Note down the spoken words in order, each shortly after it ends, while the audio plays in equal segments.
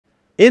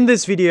In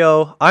this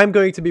video, I'm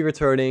going to be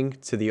returning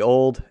to the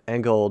old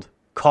and gold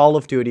Call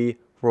of Duty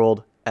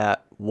World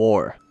at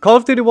War. Call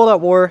of Duty World at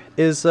War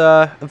is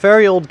a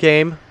very old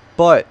game,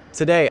 but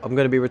today I'm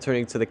going to be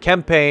returning to the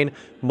campaign,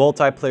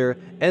 multiplayer,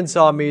 and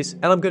zombies,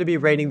 and I'm going to be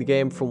rating the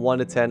game from 1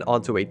 to 10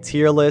 onto a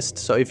tier list.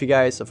 So if you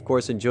guys, of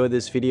course, enjoyed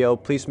this video,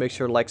 please make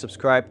sure to like,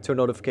 subscribe, turn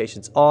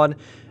notifications on,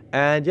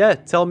 and yeah,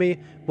 tell me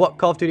what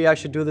Call of Duty I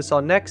should do this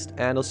on next,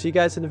 and I'll see you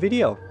guys in the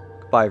video.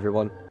 Goodbye,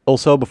 everyone.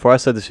 Also, before I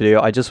start this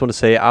video, I just want to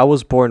say I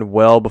was born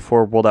well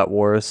before World at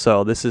War,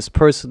 so this is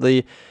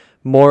personally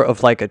more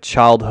of like a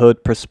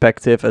childhood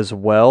perspective as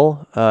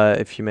well,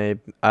 if you may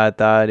add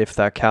that, if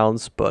that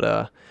counts,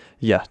 but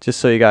yeah,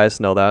 just so you guys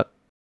know that.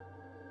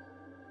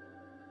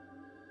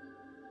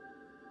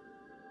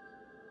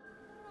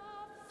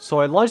 So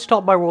I launched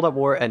up my World at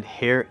War, and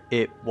here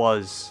it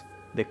was,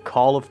 the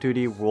Call of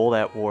Duty World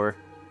at War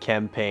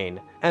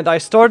campaign. And I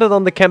started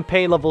on the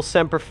campaign level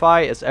Semper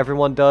Fi, as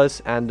everyone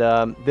does, and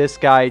this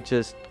guy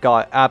just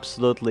got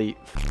absolutely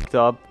f***ed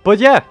up. But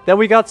yeah, then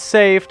we got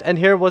saved, and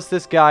here was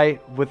this guy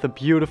with a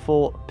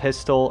beautiful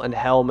pistol and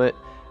helmet,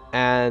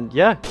 and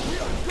yeah.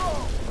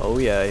 Oh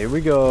yeah, here we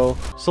go.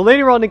 So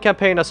later on in the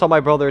campaign, I saw my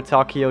brother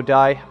Takio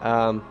die.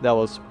 That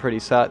was pretty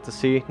sad to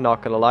see,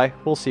 not gonna lie.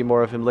 We'll see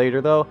more of him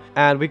later though.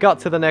 And we got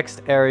to the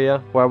next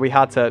area where we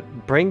had to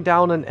bring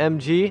down an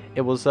MG.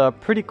 It was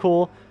pretty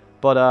cool,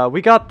 but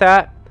we got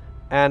that.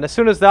 And as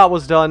soon as that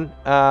was done,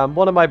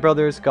 one of my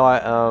brothers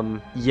got,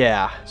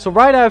 yeah. So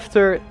right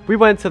after, we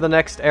went to the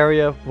next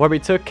area where we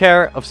took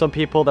care of some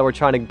people that were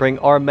trying to bring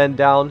our men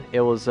down.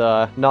 It was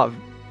not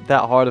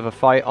that hard of a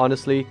fight,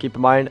 honestly. Keep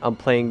in mind, I'm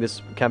playing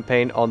this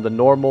campaign on the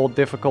normal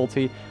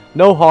difficulty.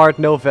 No hard,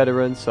 no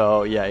veteran,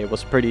 so yeah, it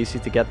was pretty easy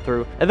to get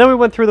through. And then we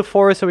went through the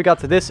forest and we got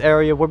to this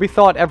area where we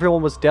thought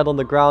everyone was dead on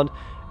the ground.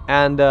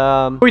 And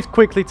we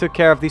quickly took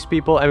care of these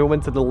people, and we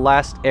went to the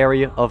last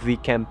area of the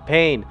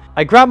campaign.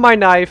 I grabbed my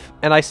knife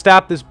and I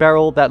stabbed this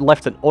barrel that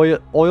left an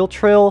oil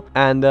trail,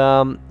 and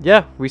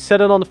yeah, we set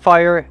it on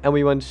fire and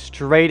we went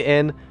straight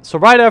in. So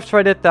right after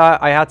I did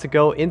that, I had to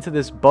go into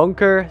this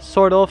bunker,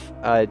 sort of.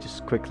 I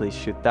just quickly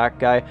shoot that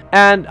guy,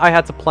 and I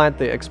had to plant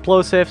the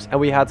explosives, and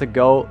we had to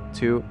go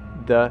to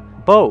the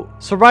boat.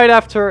 So right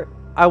after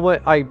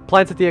I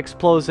planted the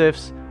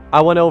explosives,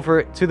 I went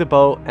over to the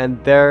boat,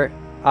 and there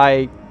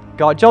I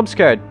got jump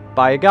scared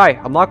by a guy.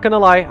 I'm not gonna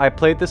lie, I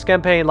played this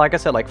campaign, like I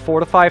said, like 4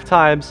 to 5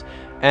 times,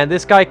 and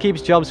this guy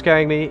keeps jump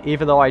scaring me,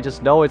 even though I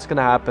just know it's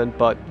gonna happen.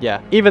 But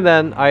yeah, even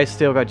then, I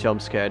still got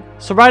jump scared.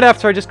 So right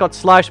after I just got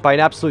slashed by an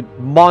absolute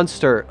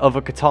monster of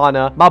a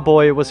katana, my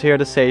boy was here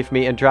to save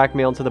me and drag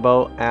me onto the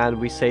boat, and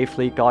we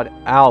safely got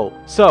out.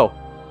 So,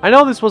 I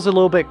know this was a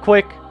little bit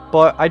quick,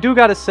 but I do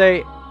gotta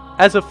say,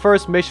 as a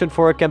first mission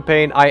for a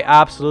campaign, I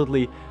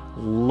absolutely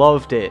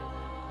loved it.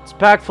 It's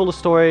packed full of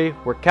story,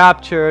 we're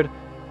captured,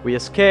 we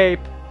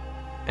escape,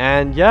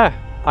 and yeah,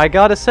 I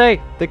gotta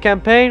say, the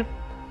campaign,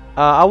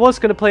 I was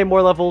gonna play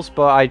more levels,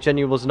 but I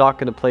genuinely was not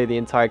gonna play the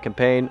entire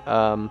campaign.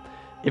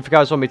 If you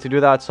guys want me to do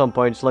that at some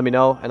point, just let me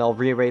know, and I'll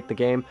re-rate the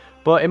game.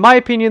 But in my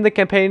opinion, the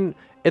campaign,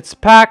 it's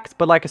packed,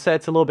 but like I said,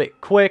 it's a little bit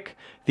quick.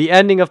 The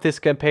ending of this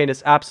campaign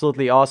is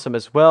absolutely awesome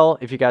as well.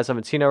 If you guys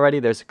haven't seen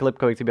already, there's a clip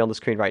going to be on the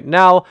screen right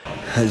now.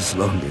 As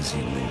long as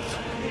you live,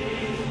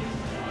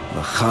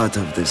 the heart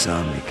of this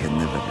army can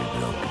never be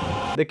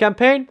broken. The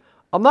campaign,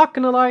 I'm not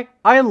gonna lie,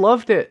 I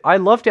loved it. I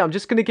loved it. I'm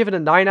just gonna give it a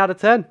 9 out of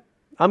 10.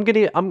 I'm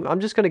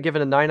just gonna give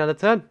it a 9 out of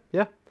 10.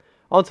 Yeah.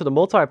 On to the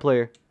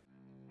multiplayer.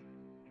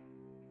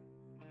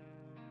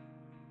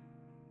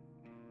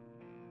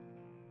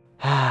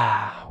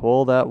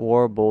 World at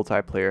War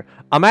multiplayer.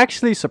 I'm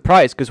actually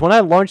surprised, because when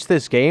I launched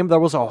this game, there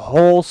was a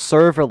whole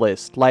server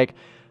list. Like,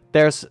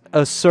 there's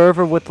a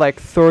server with like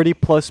 30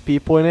 plus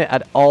people in it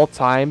at all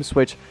times,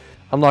 which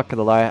I'm not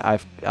gonna lie,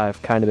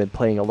 I've kind of been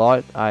playing a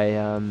lot.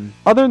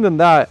 Other than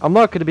that, I'm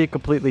not gonna be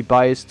completely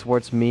biased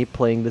towards me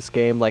playing this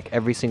game like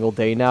every single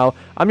day now.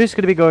 I'm just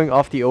gonna be going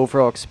off the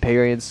overall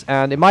experience,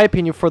 and in my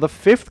opinion, for the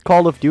 5th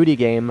Call of Duty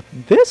game,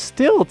 this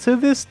still, to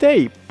this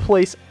day,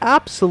 plays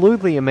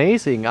absolutely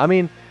amazing. I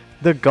mean,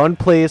 the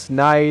gunplay is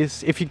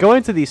nice. If you go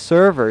into these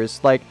servers,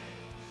 like,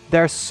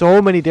 there are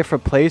so many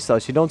different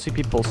playstyles. You don't see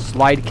people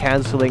slide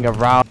canceling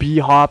around,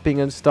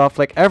 b-hopping and stuff.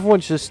 Like,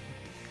 everyone's just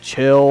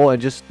chill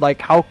and just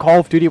like how Call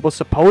of Duty was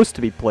supposed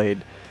to be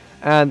played.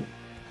 And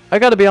I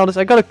gotta be honest,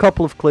 I got a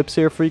couple of clips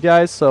here for you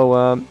guys,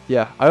 so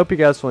yeah, I hope you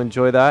guys will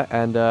enjoy that,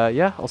 and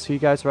yeah, I'll see you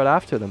guys right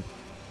after them.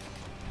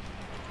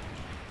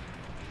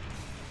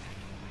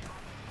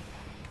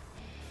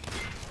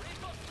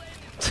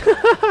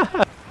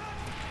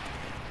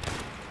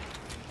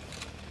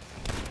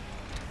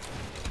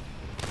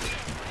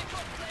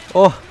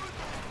 Oh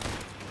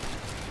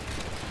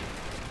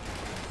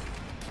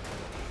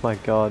my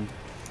god.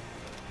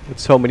 With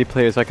so many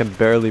players, I can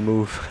barely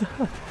move.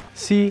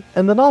 See,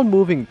 and the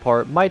non-moving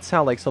part might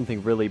sound like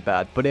something really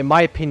bad, but in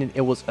my opinion,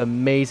 it was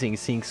amazing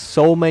seeing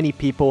so many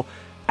people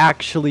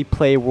actually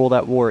play World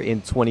at War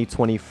in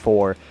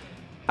 2024.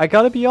 I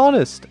gotta be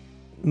honest,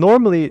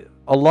 normally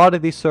a lot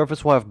of these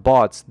servers will have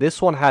bots.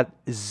 This one had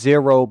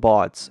 0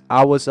 bots.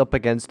 I was up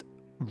against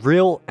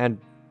real and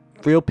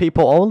real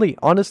people only.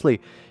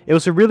 Honestly, it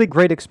was a really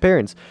great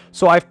experience.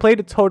 So I've played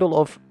a total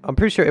of, I'm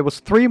pretty sure it was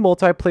 3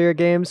 multiplayer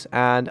games,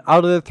 and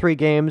out of the 3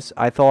 games,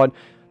 I thought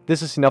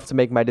this is enough to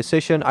make my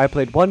decision. I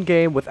played 1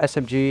 game with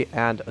SMG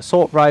and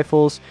assault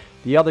rifles.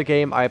 The other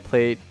game I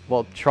played,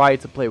 well,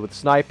 tried to play with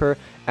sniper,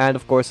 and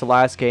of course the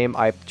last game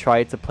I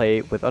tried to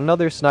play with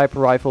another sniper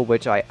rifle,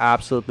 which I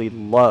absolutely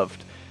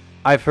loved.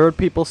 I've heard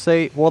people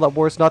say World at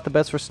War is not the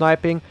best for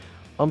sniping.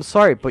 I'm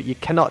sorry, but you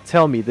cannot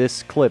tell me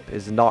this clip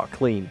is not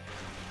clean.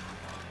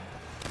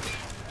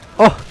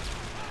 Oh!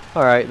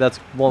 Alright, that's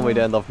one way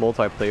to end off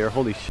multiplayer.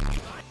 Holy shit.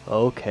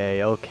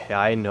 Okay,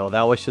 I know,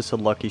 that was just a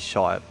lucky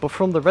shot. But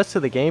from the rest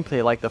of the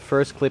gameplay, like the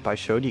first clip I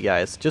showed you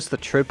guys, just the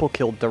triple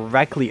kill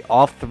directly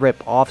off the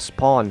rip, off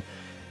spawn.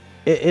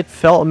 It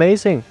felt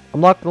amazing.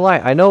 I'm not gonna lie,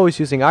 I know I was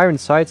using iron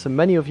sights, and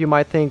many of you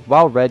might think,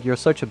 wow, Red, you're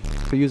such a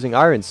for using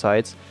iron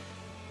sights.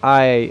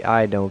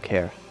 I don't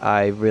care.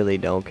 I really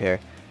don't care.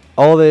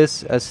 All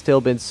this has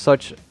still been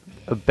such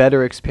a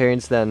better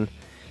experience than...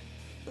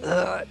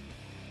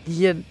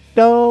 you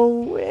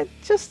know, it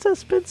just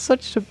has been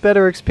such a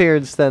better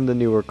experience than the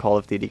newer Call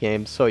of Duty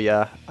games. So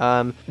yeah,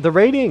 the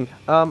rating,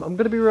 I'm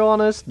gonna be real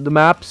honest, the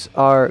maps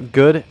are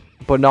good,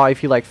 but not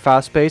if you like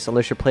fast pace,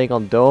 unless you're playing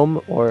on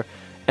Dome or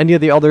any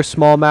of the other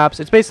small maps.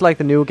 It's basically like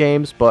the new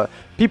games, but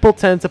people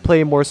tend to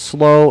play more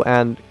slow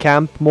and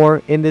camp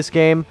more in this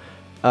game.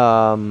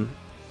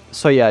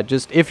 So yeah,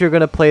 just if you're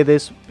gonna play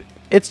this,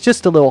 it's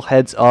just a little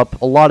heads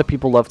up. A lot of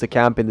people love to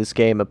camp in this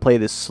game and play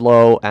this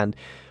slow and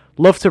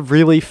love to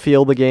really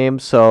feel the game.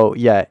 So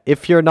yeah,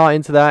 if you're not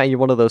into that and you're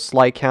one of those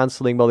slight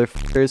canceling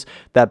motherfuckers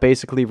that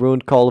basically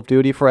ruined Call of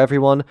Duty for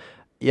everyone,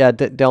 yeah,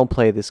 don't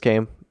play this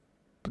game.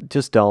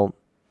 Just don't.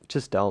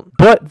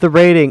 But the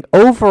rating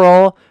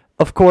overall,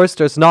 of course,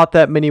 there's not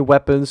that many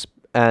weapons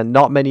and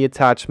not many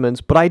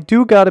attachments, but I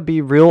do gotta be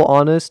real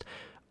honest.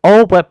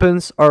 All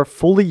weapons are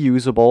fully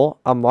usable.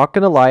 I'm not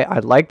gonna lie, I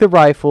like the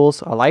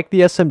rifles, I like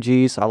the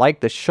SMGs, I like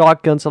the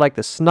shotguns, I like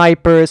the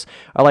snipers,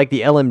 I like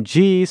the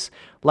LMGs.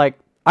 Like,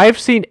 I've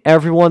seen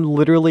everyone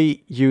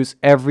literally use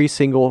every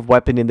single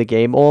weapon in the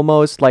game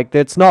almost. Like,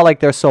 it's not like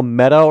they're so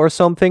meta or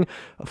something.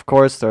 Of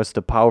course, there's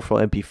the powerful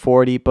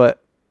MP40,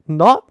 but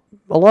not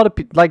a lot of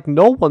people, like,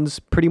 no one's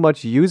pretty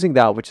much using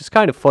that, which is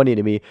kind of funny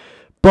to me.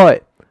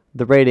 But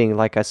the rating,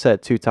 like I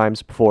said 2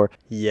 times before.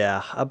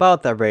 Yeah,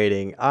 about that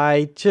rating,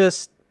 I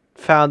just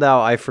found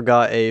out I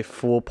forgot a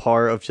full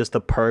part of just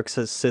the perks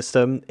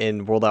system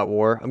in World at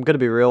War. I'm gonna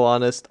be real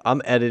honest,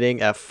 I'm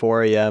editing at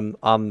 4 AM.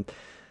 I'm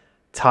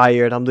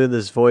tired. I'm doing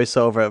this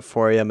voiceover at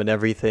 4 AM and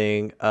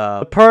everything.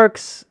 The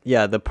perks,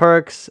 yeah, the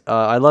perks.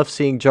 I love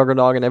seeing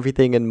Juggernaut and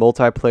everything in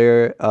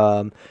multiplayer.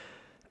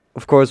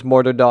 Of course,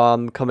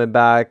 Mortardom coming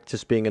back,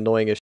 just being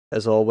annoying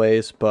as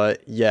always.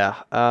 But yeah,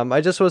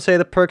 I just want to say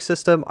the perk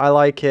system, I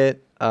like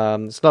it.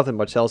 There's nothing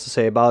much else to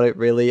say about it,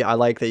 really. I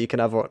like that you can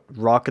have a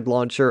rocket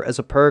launcher as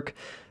a perk.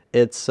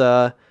 It's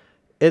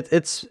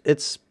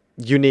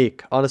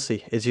unique.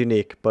 Honestly, it's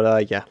unique.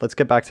 But yeah, let's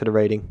get back to the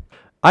rating.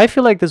 I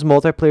feel like this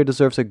multiplayer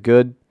deserves a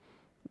good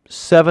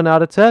 7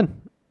 out of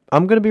 10.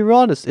 I'm gonna be real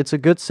honest. It's a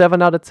good 7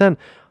 out of 10.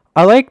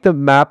 I like the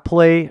map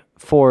play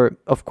for,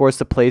 of course,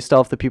 the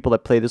playstyle of the people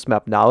that play this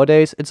map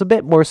nowadays. It's a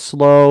bit more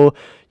slow.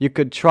 You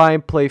could try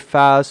and play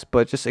fast,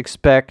 but just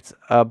expect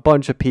a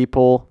bunch of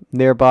people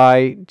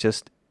nearby,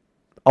 just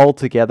all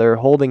together,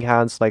 holding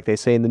hands like they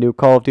say in the new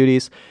Call of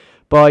Duties.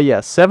 But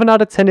yeah, 7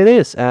 out of 10 it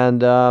is.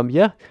 And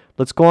yeah,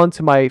 let's go on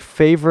to my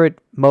favorite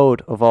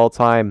mode of all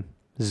time,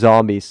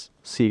 zombies.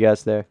 See you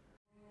guys there.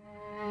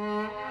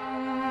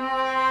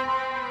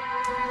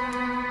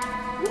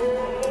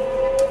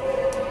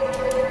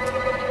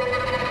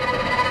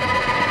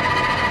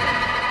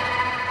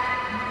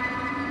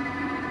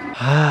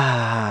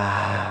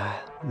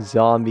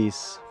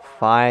 Zombies,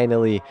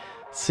 finally.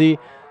 See,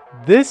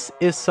 this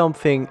is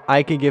something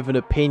I can give an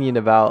opinion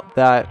about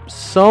that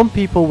some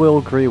people will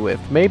agree with.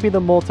 Maybe the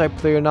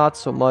multiplayer not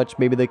so much,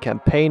 maybe the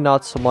campaign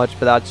not so much,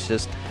 but that's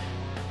just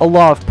a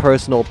lot of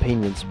personal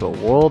opinions. But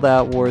World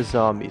at War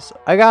Zombies,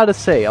 I gotta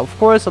say, of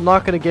course I'm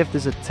not gonna give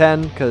this a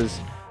 10, because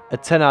a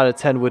 10 out of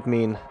 10 would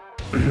mean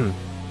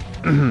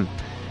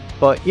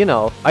but you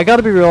know, I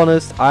gotta be real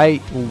honest,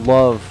 I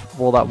love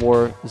World at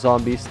War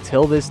Zombies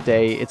till this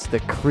day. It's the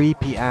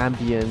creepy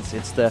ambience,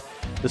 it's the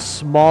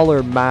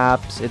smaller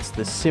maps, it's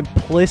the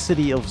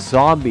simplicity of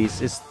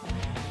zombies.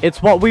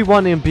 It's what we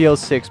want in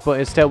BO6, but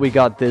instead we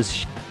got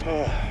this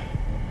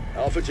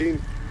Alpha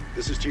Team,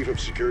 this is Chief of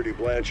Security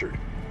Blanchard.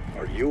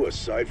 Are you a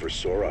sight for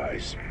sore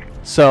eyes?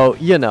 So,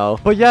 you know.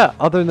 But yeah,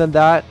 other than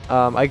that,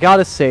 I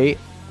gotta say,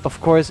 of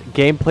course,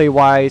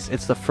 gameplay-wise,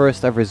 it's the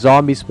first ever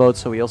zombies mode,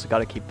 so we also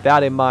gotta keep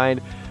that in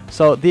mind.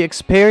 So, the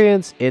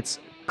experience, it's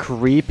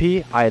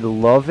creepy. I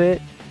love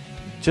it.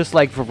 Just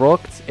like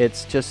Verrückt,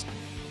 it's just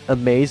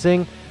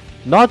amazing.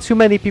 Not too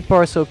many people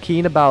are so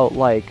keen about,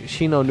 like,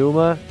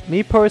 Shinonuma.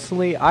 Me,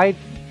 personally, I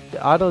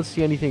don't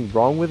see anything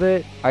wrong with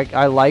it.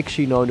 I like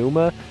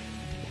Shinonuma.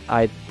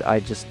 I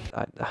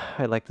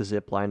like the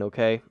zip line,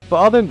 okay? But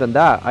other than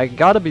that, I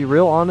gotta be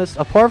real honest,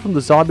 apart from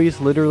the zombies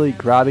literally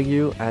grabbing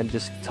you and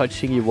just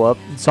touching you up,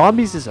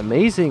 zombies is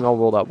amazing on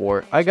World at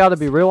War. I gotta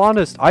be real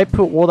honest, I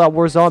put World at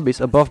War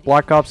zombies above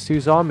Black Ops 2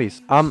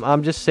 zombies.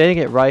 I'm just saying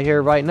it right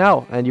here, right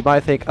now. And you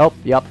might think, oh,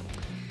 yep,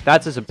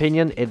 that's his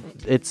opinion.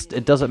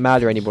 It doesn't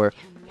matter anymore.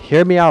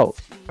 Hear me out,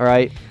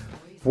 alright?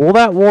 World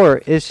at War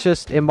is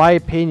just, in my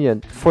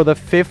opinion, for the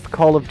 5th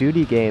Call of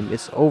Duty game,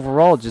 is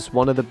overall just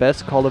one of the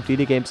best Call of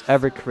Duty games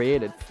ever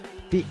created.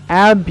 The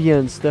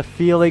ambience, the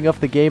feeling of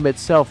the game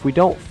itself, we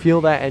don't feel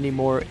that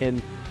anymore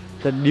in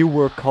the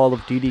newer Call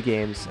of Duty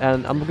games.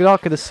 And I'm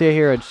not going to sit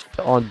here and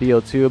on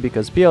BO2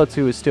 because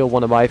BO2 is still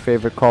one of my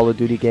favorite Call of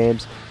Duty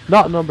games.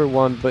 Not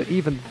 #1, but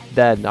even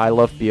then, I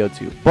love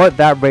BO2. But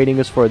that rating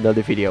is for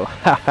another video.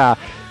 Haha,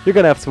 you're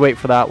going to have to wait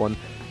for that one.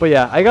 But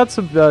yeah, I got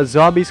some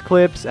zombies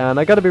clips, and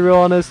I gotta be real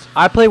honest,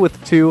 I play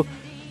with 2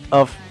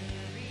 of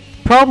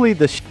probably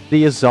the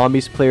shittiest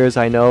zombies players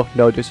I know.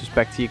 No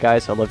disrespect to you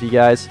guys, I love you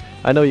guys.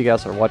 I know you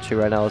guys are watching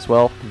right now as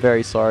well, I'm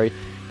very sorry.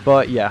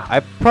 But yeah, I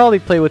probably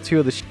play with 2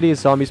 of the shittiest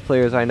zombies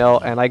players I know,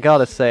 and I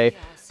gotta say,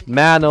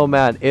 man oh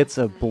man, it's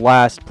a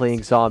blast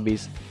playing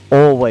zombies,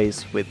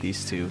 always with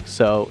these 2.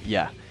 So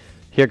yeah,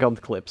 here come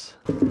the clips.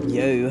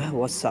 Yo,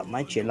 what's up,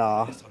 my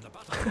chilla?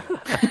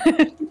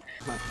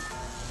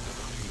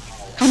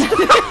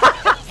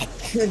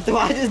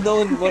 Why does no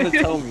one want to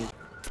tell me?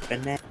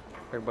 Hey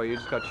bro, you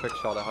just got trick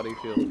shot at, how do you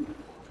feel?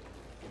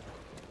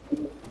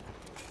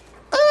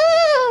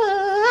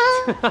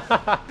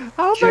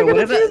 How am I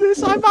gonna do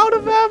this? I'm out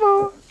of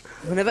ammo!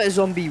 Whenever a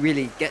zombie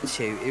really gets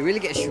you, it really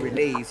gets you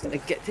relieved.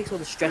 It takes all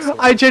the stress away.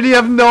 I genuinely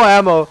have no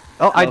ammo!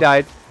 Oh, I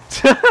died.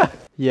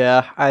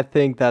 Yeah, I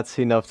think that's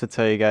enough to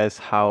tell you guys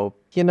how,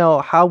 you know,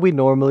 how we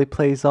normally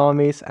play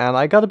zombies. And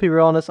I gotta be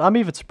real honest, I'm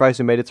even surprised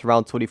we made it to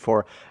round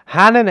 24.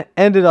 Hannon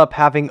ended up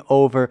having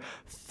over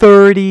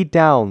 30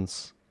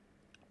 downs.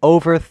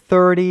 Over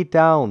 30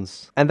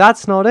 downs. And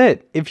that's not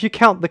it. If you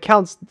count the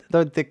counts,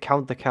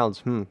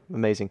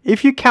 amazing.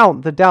 If you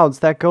count the downs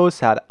that Ghost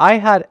had, I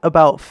had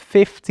about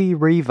 50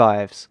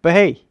 revives. But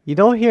hey, you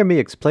don't hear me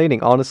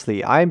explaining,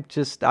 honestly. I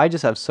just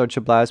have such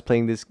a blast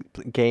playing this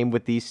game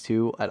with these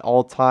 2 at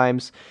all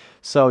times.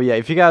 So yeah,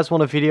 if you guys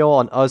want a video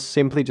on us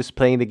simply just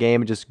playing the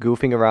game and just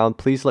goofing around,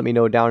 please let me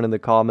know down in the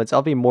comments.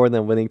 I'll be more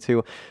than willing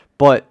to.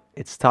 But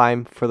it's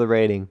time for the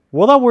rating.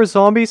 World at War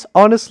Zombies,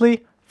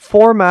 honestly,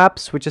 4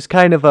 maps, which is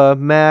kind of a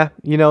meh,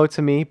 you know,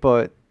 to me,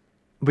 but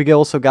we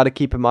also got to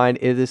keep in mind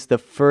it is the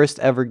first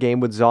ever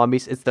game with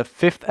zombies. It's the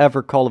 5th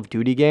ever Call of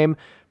Duty game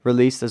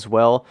released as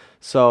well.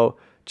 So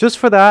just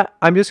for that,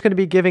 I'm just going to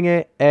be giving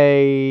it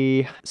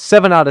a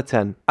 7 out of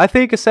 10. I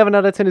think a 7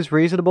 out of 10 is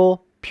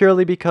reasonable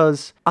purely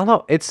because, I don't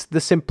know, it's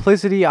the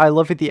simplicity. I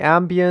love it, the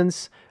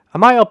ambience. I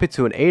might up it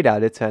to an 8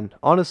 out of 10,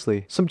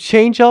 honestly. Some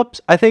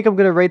change-ups. I think I'm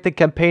going to rate the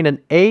campaign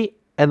an 8.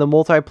 And the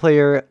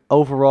multiplayer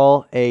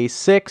overall a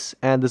 6,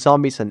 and the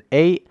zombies an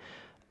 8.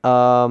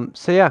 So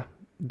yeah,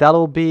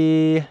 that'll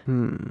be,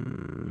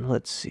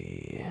 let's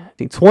see,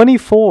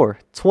 24,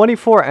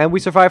 and we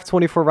survived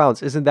 24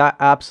 rounds. Isn't that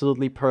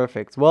absolutely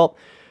perfect? Well,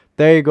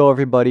 there you go,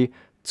 everybody.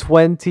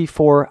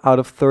 24 out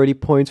of 30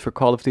 points for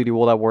Call of Duty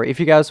World at War. If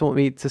you guys want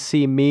me to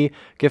see me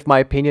give my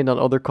opinion on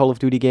other Call of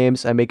Duty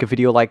games and make a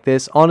video like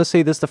this,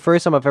 honestly, this is the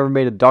first time I've ever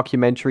made a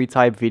documentary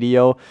type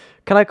video.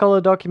 Can I call it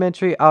a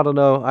documentary? I don't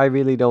know. I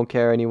really don't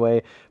care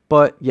anyway.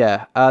 But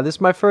yeah, this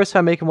is my first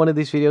time making one of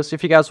these videos.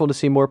 If you guys want to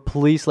see more,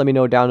 please let me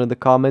know down in the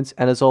comments.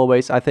 And as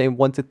always, I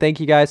want to thank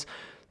you guys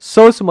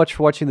so much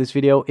for watching this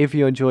video. If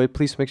you enjoyed,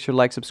 please make sure to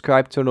like,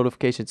 subscribe, turn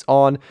notifications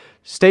on.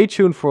 Stay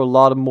tuned for a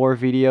lot of more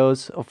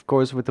videos, of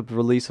course, with the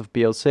release of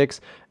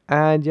BO6.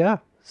 And yeah,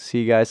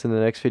 see you guys in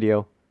the next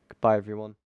video. Goodbye, everyone.